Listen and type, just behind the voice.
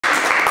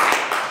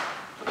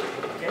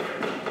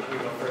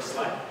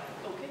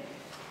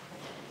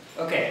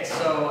Okay,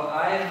 so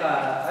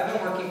I've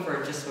been working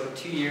for just about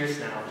 2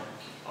 years now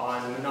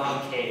on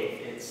Manot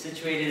Cave. It's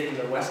situated in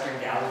the Western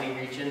Galilee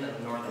region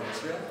of northern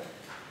Israel,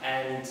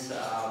 and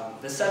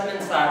the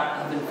sediments that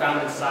have been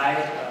found inside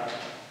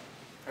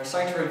are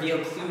starting to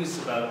reveal clues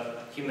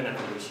about human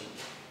evolution.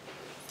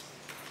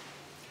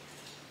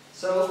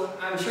 So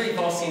I'm sure you've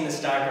all seen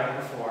this diagram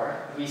before.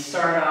 We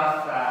start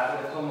off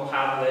with Homo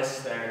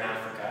habilis there in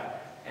Africa,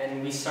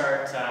 and we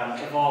start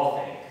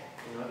evolving,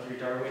 through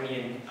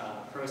Darwinian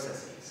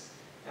processes.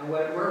 And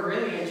what we're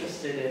really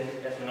interested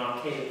in at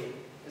Manot Cave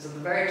is at the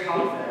very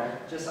top there,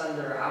 just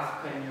under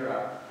Africa and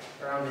Europe,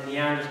 around the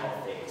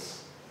Neanderthal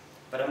phase.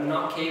 But at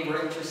Manot Cave,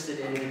 we're interested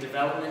in the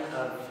development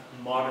of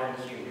modern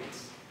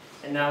humans.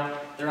 And now,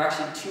 there are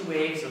actually 2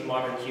 waves of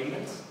modern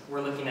humans.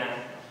 We're looking at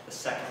the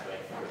second wave,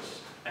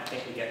 which I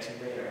think we get to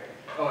later.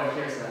 Oh, and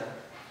here's a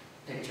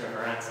picture of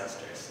our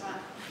ancestors.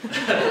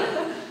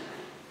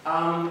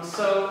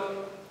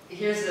 So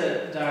here's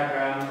a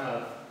diagram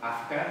of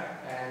Africa,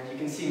 and you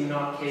can see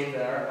Manot Cave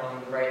there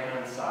on the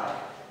right-hand side.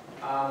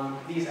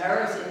 These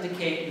arrows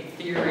indicate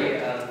the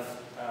theory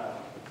of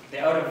the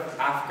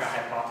out-of-Africa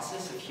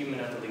hypothesis of human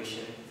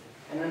evolution.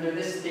 And under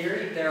this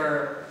theory, there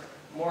are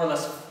more or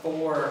less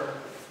 4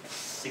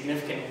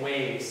 significant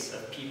waves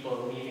of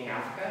people leaving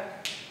Africa.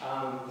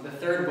 The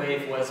 3rd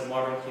wave was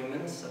modern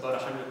humans,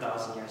 about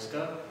 100,000 years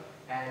ago,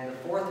 and the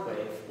 4th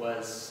wave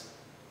was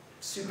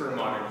super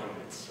modern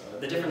humans, so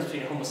the difference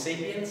between Homo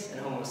sapiens and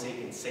Homo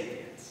sapiens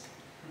sapiens.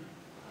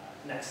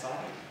 Next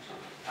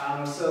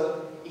slide.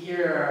 So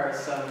here are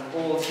some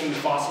old human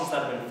fossils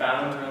that have been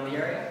found around the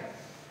area.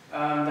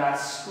 That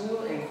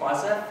School and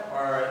Quazef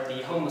are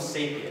the Homo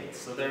sapiens,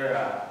 so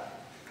they're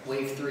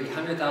wave 3,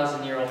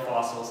 100,000-year-old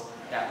fossils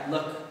that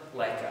look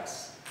like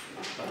us,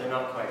 but they're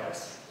not quite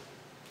us.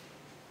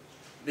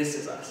 This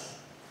is us.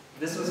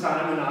 This was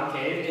found in Manot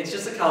Cave. It's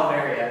just a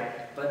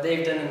calvaria, but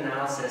they've done an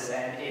analysis,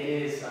 and it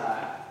is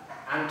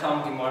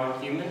anatomically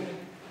modern human,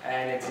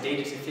 and it's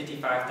dated to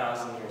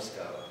 55,000 years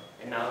ago.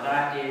 And now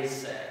that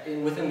is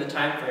within the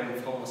time frame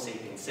of Homo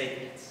sapiens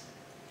sapiens.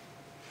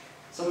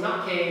 So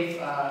Manot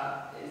Cave,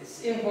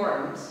 it's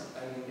important.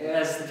 I mean, it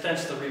has the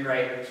potential to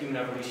rewrite human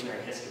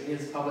evolutionary history.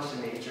 It's published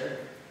in Nature,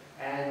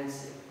 and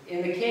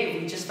in the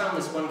cave we just found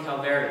this one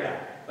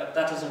calvaria, but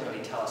that doesn't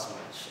really tell us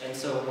much. And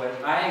so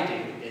what I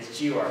do is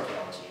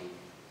geoarchaeology.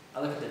 I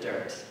look at the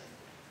dirt.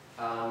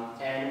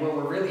 And what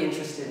we're really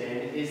interested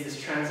in is this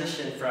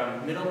transition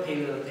from Middle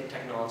Paleolithic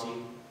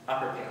technology,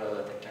 Upper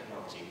Paleolithic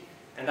technology.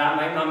 And that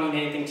might not mean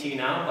anything to you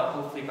now, but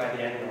hopefully by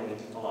the end it'll mean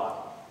a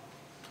lot.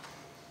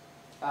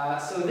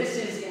 So this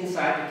is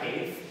inside the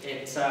cave.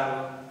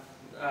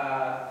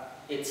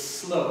 It's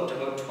sloped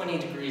about 20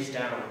 degrees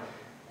down.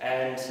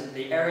 And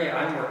the area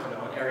I'm working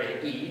on,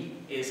 area E,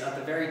 is at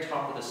the very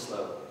top of the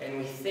slope. And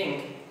we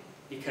think,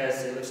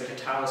 because it looks like a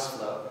talus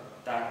flow,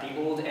 that the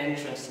old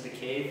entrance to the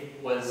cave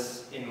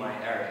was in my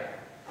area.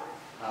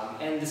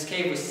 And this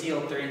cave was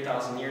sealed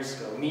 30,000 years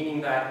ago,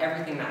 meaning that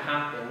everything that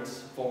happened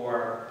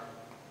for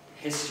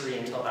history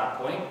until that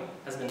point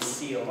has been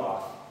sealed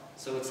off.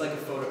 So it's like a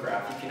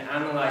photograph. You can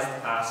analyze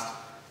the past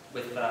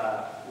with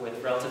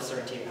relative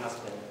certainty. It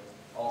hasn't been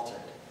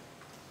altered.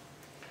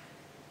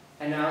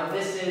 And now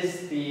this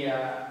is the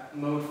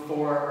mode 4,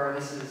 or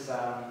this is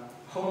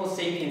Homo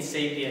sapiens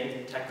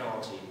sapien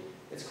technology.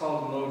 It's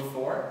called mode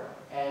 4.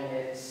 And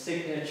its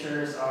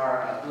signatures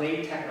are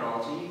blade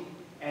technology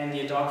and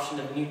the adoption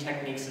of new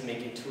techniques of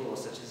making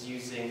tools, such as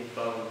using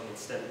bone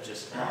instead of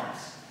just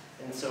rocks.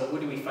 And so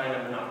what do we find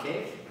at Manot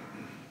Cave?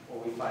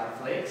 Well, we find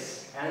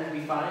flakes, and we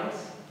find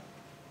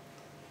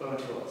bone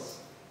tools.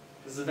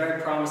 This is a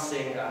very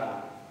promising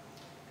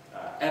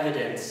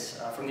evidence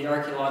from the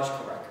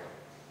archaeological record.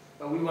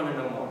 But we want to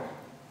know more.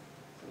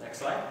 So next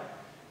slide.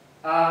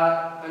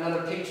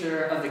 Another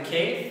picture of the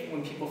cave.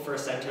 When people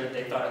first entered,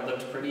 they thought it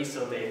looked pretty,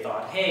 so they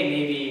thought, hey,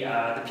 maybe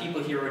the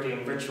people here were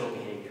doing ritual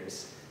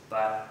behaviors.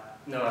 But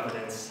no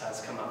evidence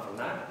has come up from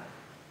that.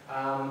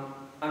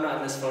 I'm not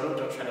in this photo,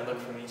 don't try to look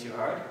for me too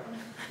hard.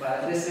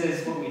 But this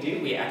is what we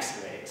do, we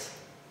excavate.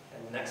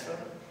 And the next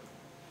photo.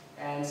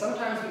 And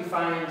sometimes we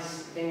find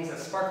things that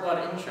spark a lot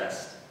of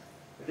interest.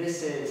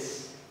 This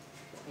is,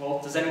 well,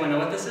 does anyone know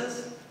what this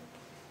is?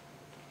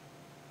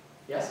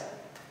 Yes?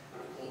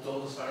 World's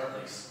oldest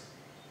fireplace.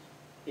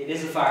 It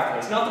is a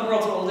fireplace. Not the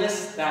world's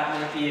oldest, that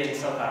might be in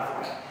South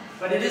Africa.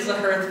 But it is a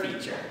hearth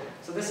feature.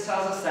 So this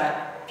tells us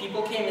that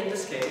people came in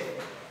this cave,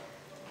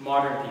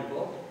 modern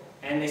people,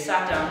 and they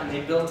sat down and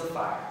they built a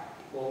fire.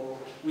 Well,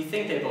 we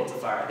think they built a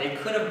fire. They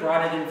could have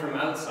brought it in from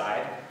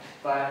outside,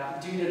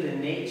 but due to the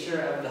nature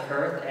of the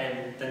hearth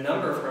and the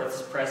number of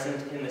hearths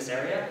present in this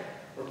area,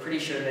 we're pretty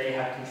sure they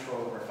had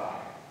control over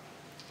fire.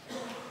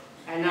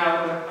 And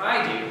now what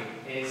I do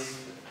is,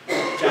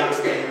 John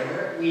explained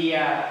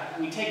earlier,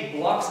 we take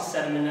blocks of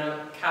sediment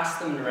out, cast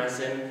them in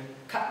resin,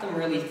 cut them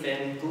really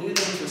thin, glue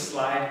them to a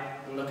slide,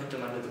 and look at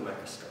them under the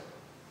microscope.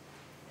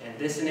 And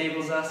this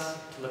enables us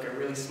to look at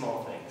really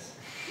small things.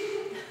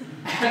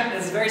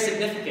 It's very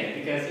significant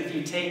because if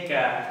you take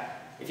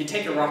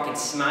a rock and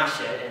smash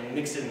it and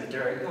mix it in the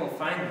dirt, you won't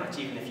find much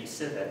even if you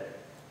sieve it.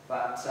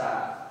 But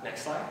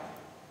next slide.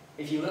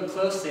 If you look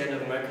closely under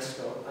the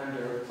microscope,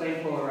 under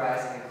plane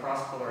polarized and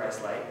cross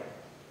polarized light,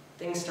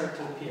 things start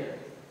to appear.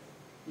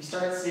 You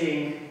start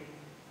seeing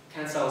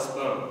cancellous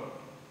bone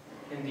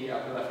in the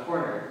upper left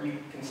corner. You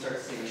can start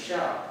seeing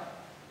shell.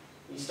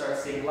 You start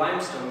seeing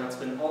limestone that's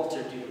been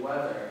altered due to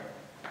weather.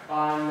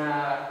 On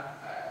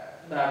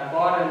the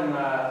bottom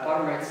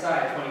right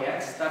side,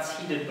 20x, that's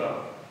heated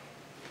bone.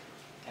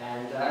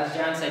 And as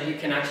Jan said, you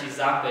can actually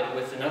zap it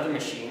with another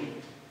machine,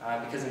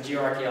 because in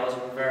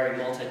geoarchaeology we're very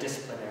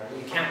multidisciplinary.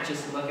 You can't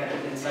just look at a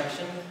thin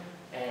section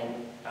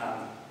and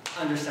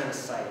understand the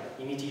site.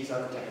 You need to use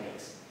other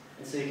techniques.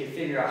 And so you can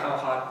figure out how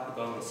hot the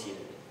bone was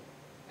heated.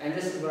 And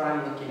this is what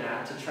I'm looking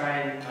at to try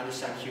and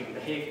understand human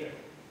behavior.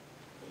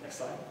 Next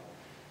slide.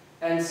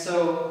 And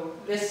so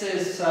this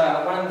is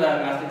one of the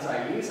methods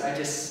I use. I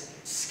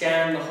just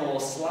scan the whole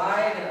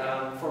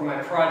slide. For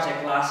my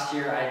project last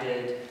year I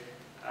did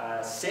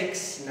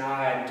 6, now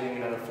I'm doing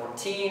another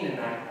 14, and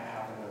I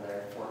have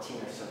another 14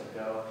 or so to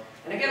go.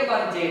 And I get a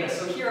lot of data.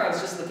 So here I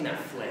was just looking at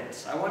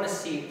flint. I want to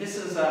see, this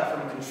is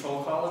from a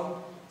control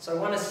column, so I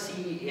want to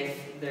see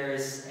if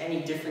there's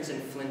any difference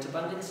in flint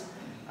abundance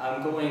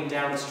going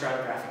down the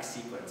stratigraphic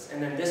sequence.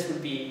 And then this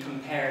would be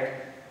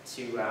compared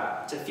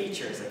to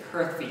features, like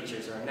hearth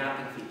features or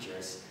napping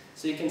features.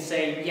 So you can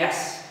say,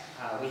 yes,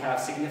 we have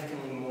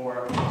significantly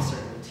more of a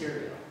certain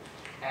material.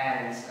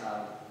 And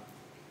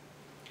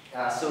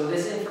so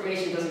this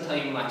information doesn't tell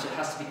you much. It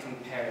has to be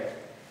compared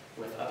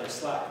with other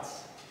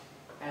slides.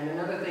 And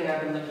another thing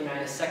I've been looking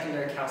at is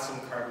secondary calcium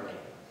carbonate.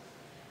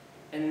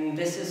 And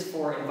this is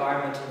for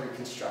environmental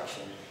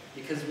reconstruction,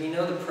 because we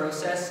know the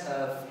process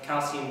of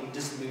calcium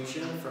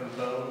dissolution from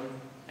bone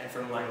and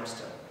from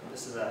limestone.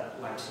 This is a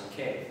limestone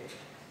cave.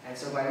 And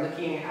so by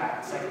looking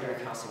at secondary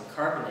calcium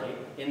carbonate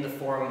in the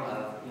form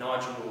of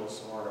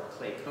nodules or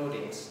clay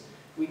coatings,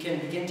 we can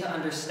begin to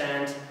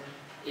understand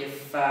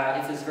if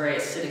it's a very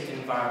acidic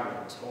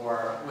environment,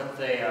 or what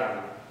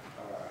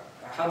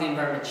how the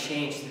environment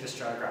changed through the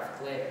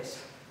stratigraphic layers,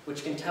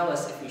 which can tell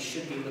us if we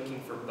should be looking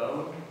for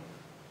bone,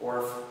 or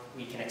if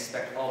we can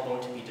expect all bone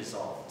to be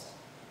dissolved.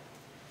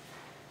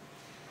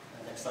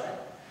 Next slide.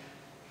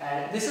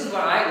 And this is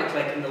what I look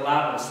like in the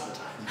lab most of the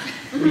time.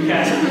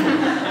 because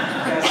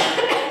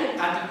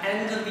at the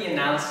end of the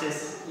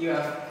analysis, you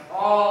have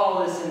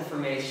all this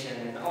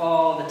information and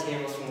all the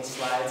tables from the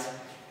slides,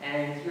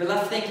 and you're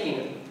left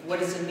thinking, what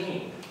does it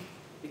mean?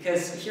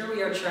 Because here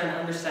we are trying to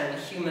understand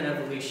human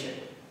evolution,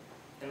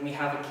 and we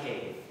have a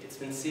cave. It's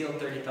been sealed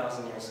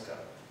 30,000 years ago.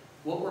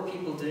 What were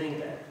people doing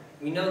there?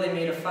 We know they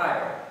made a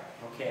fire.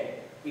 Okay.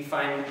 We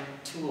find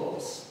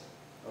tools.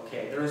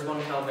 Okay, there was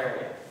one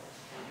Calvaria.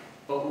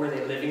 But were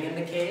they living in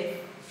the cave?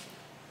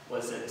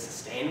 Was it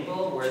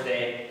sustainable? Were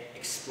they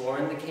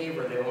exploring the cave?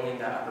 Were they only in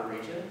that upper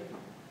region?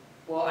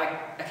 Well,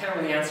 I can't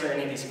really answer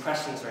any of these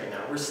questions right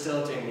now. We're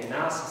still doing the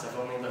analysis. I've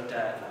only looked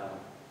at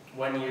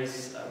 1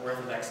 year's worth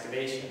of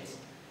excavations.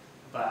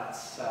 But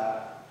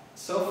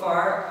so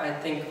far, I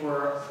think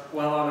we're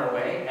well on our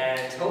way,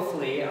 and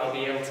hopefully I'll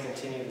be able to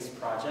continue this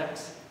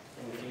project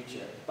in the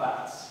future.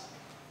 But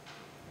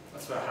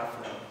that's what I have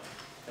for now.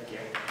 Thank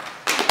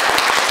you.